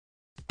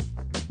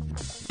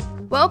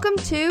Welcome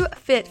to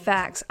Fit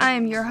Facts. I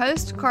am your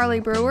host, Carly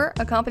Brewer,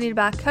 accompanied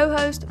by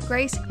co-host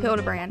Grace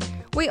Hildebrand.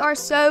 We are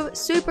so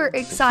super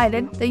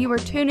excited that you are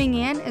tuning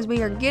in as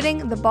we are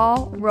getting the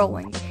ball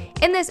rolling.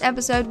 In this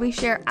episode, we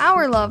share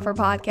our love for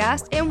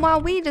podcasts and why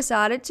we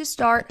decided to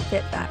start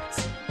Fit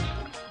Facts.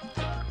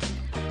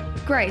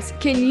 Grace,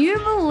 can you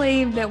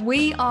believe that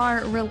we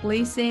are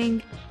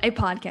releasing a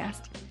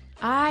podcast?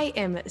 I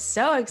am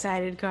so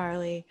excited,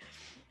 Carly.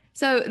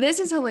 So this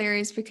is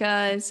hilarious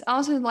because I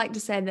also like to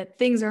say that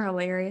things are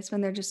hilarious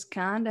when they're just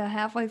kind of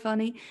halfway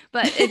funny.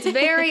 But it's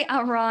very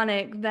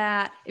ironic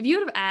that if you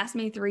would have asked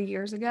me 3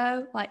 years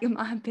ago, like in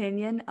my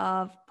opinion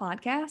of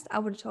podcasts, I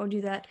would have told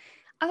you that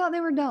I thought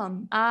they were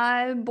dumb.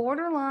 I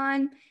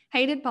borderline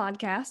hated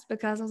podcasts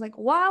because I was like,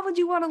 why would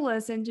you want to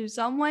listen to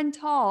someone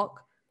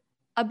talk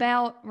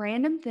about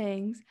random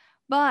things?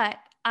 But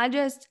I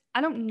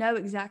don't know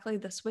exactly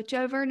the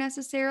switchover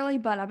necessarily,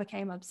 but I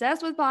became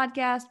obsessed with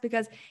podcasts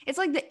because it's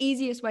like the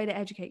easiest way to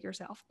educate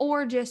yourself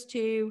or just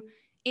to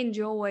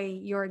enjoy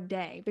your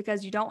day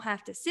because you don't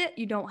have to sit,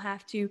 you don't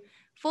have to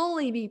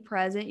fully be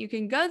present. You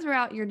can go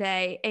throughout your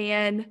day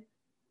and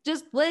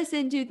just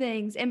listen to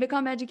things and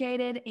become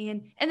educated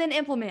and then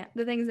implement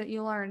the things that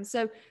you learn.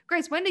 So,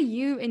 Grace, when do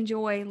you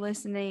enjoy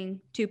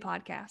listening to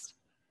podcasts?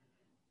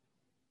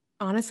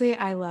 Honestly,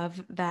 I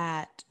love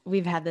that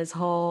we've had this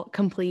whole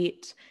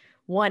complete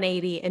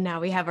 180 and now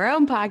we have our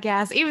own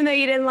podcast. Even though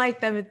you didn't like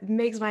them, it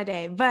makes my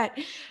day. But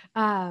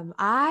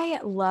I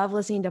love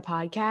listening to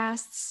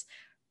podcasts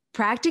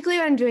practically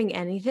when I'm doing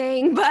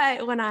anything.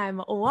 But when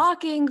I'm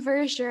walking,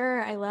 for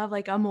sure, I love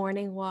like a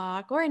morning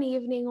walk or an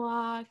evening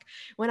walk.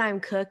 When I'm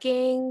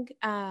cooking,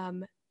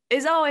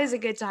 is always a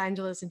good time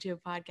to listen to a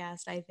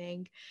podcast, I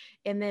think.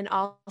 And then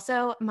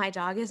also my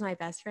dog is my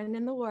best friend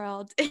in the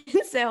world.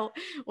 And so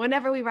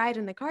whenever we ride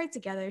in the car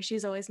together,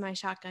 she's always my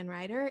shotgun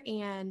rider.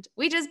 And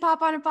we just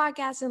pop on a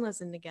podcast and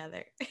listen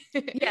together.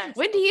 Yes.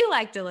 When do you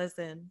like to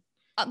listen?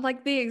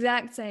 Like the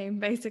exact same,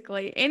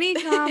 basically.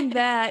 Anytime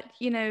that,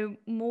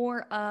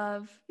 more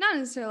of, not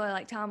necessarily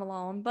like time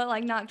alone, but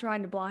like not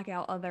trying to block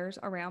out others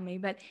around me.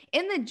 But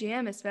in the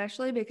gym,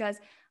 especially because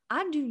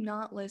I do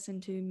not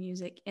listen to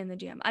music in the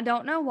gym. I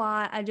don't know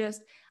why.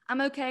 I'm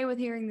okay with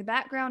hearing the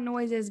background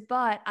noises,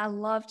 but I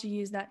love to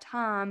use that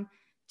time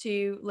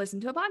to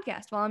listen to a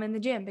podcast while I'm in the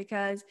gym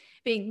because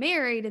being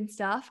married and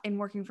stuff and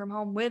working from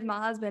home with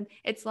my husband,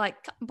 it's like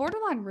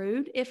borderline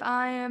rude if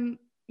I am,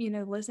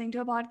 listening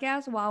to a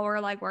podcast while we're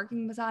like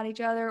working beside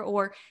each other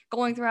or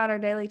going throughout our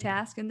daily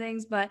tasks and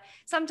things. But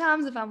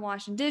sometimes if I'm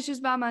washing dishes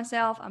by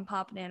myself, I'm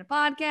popping in a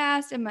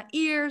podcast in my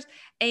ears,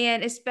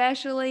 and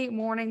especially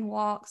morning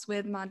walks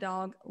with my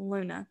dog,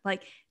 Luna.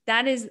 Like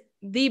that is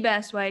the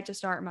best way to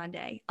start my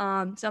day.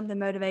 Something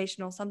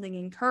motivational, something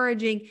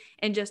encouraging,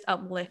 and just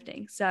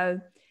uplifting. So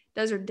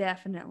those are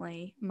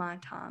definitely my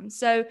times.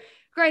 So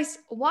Grace,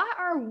 why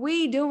are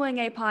we doing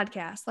a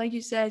podcast? Like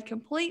you said,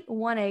 complete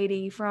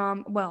 180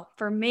 from, well,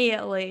 for me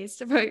at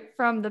least,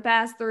 from the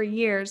past 3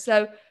 years.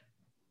 So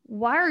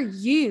why are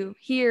you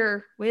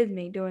here with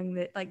me doing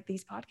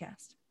these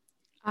podcasts?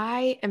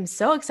 I am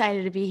so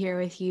excited to be here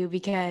with you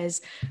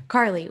because,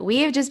 Carly, we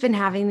have just been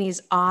having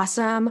these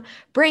awesome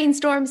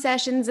brainstorm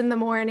sessions in the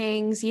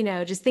mornings,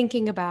 just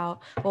thinking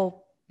about,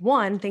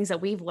 things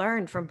that we've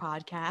learned from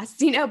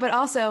podcasts, but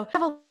also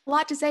have a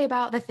lot to say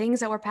about the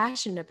things that we're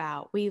passionate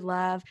about. We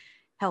love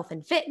health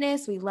and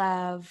fitness. We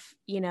love,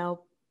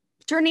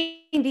 turning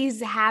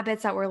these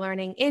habits that we're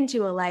learning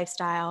into a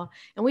lifestyle.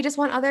 And we just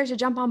want others to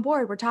jump on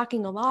board. We're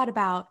talking a lot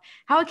about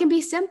how it can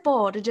be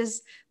simple to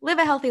just live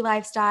a healthy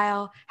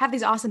lifestyle, have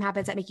these awesome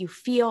habits that make you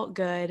feel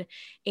good.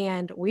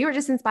 And we were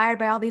just inspired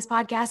by all these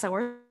podcasts that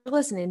we're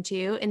listening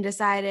to and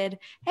decided,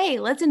 hey,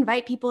 let's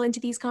invite people into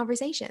these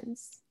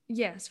conversations.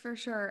 Yes, for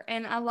sure.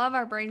 And I love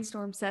our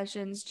brainstorm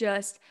sessions,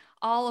 just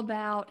all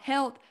about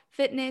health,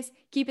 fitness,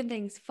 keeping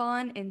things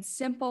fun and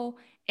simple,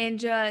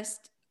 and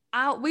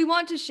we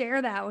want to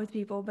share that with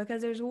people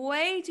because there's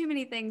way too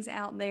many things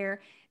out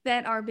there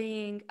that are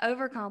being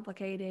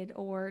overcomplicated,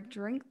 or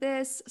drink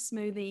this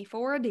smoothie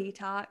for a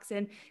detox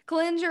and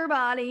cleanse your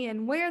body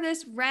and wear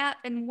this wrap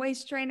and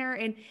waist trainer,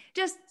 and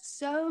just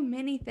so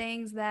many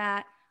things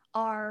that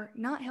are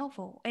not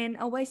helpful and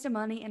a waste of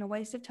money and a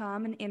waste of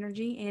time and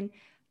energy and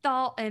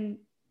thought and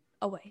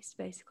a waste,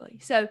 basically.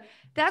 So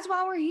that's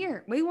why we're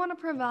here. We want to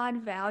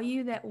provide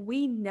value that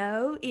we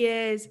know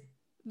is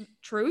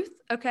truth,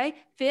 okay?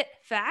 Fit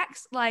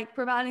facts, like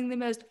providing the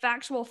most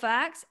factual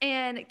facts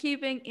and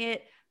keeping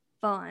it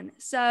fun.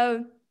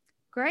 So,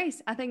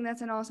 Grace, I think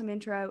that's an awesome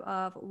intro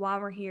of why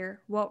we're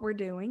here, what we're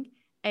doing.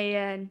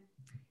 And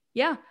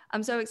yeah,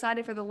 I'm so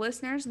excited for the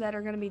listeners that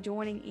are going to be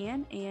joining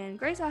in. And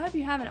Grace, I hope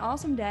you have an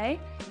awesome day,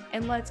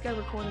 and let's go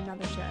record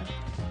another show.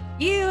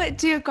 You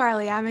too,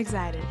 Carly. I'm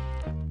excited.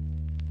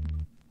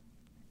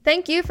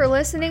 Thank you for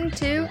listening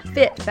to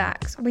Fit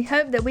Facts. We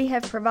hope that we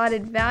have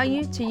provided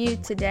value to you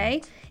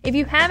today. If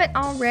you haven't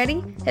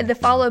already, hit the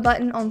follow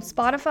button on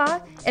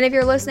Spotify. And if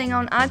you're listening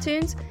on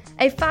iTunes,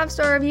 A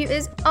 5-star review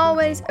is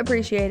always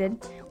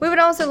appreciated. We would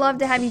also love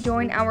to have you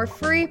join our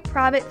free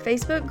private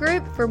Facebook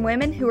group for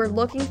women who are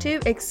looking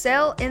to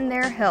excel in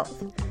their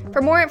health.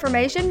 For more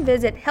information,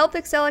 visit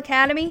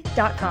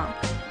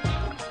healthexcelacademy.com.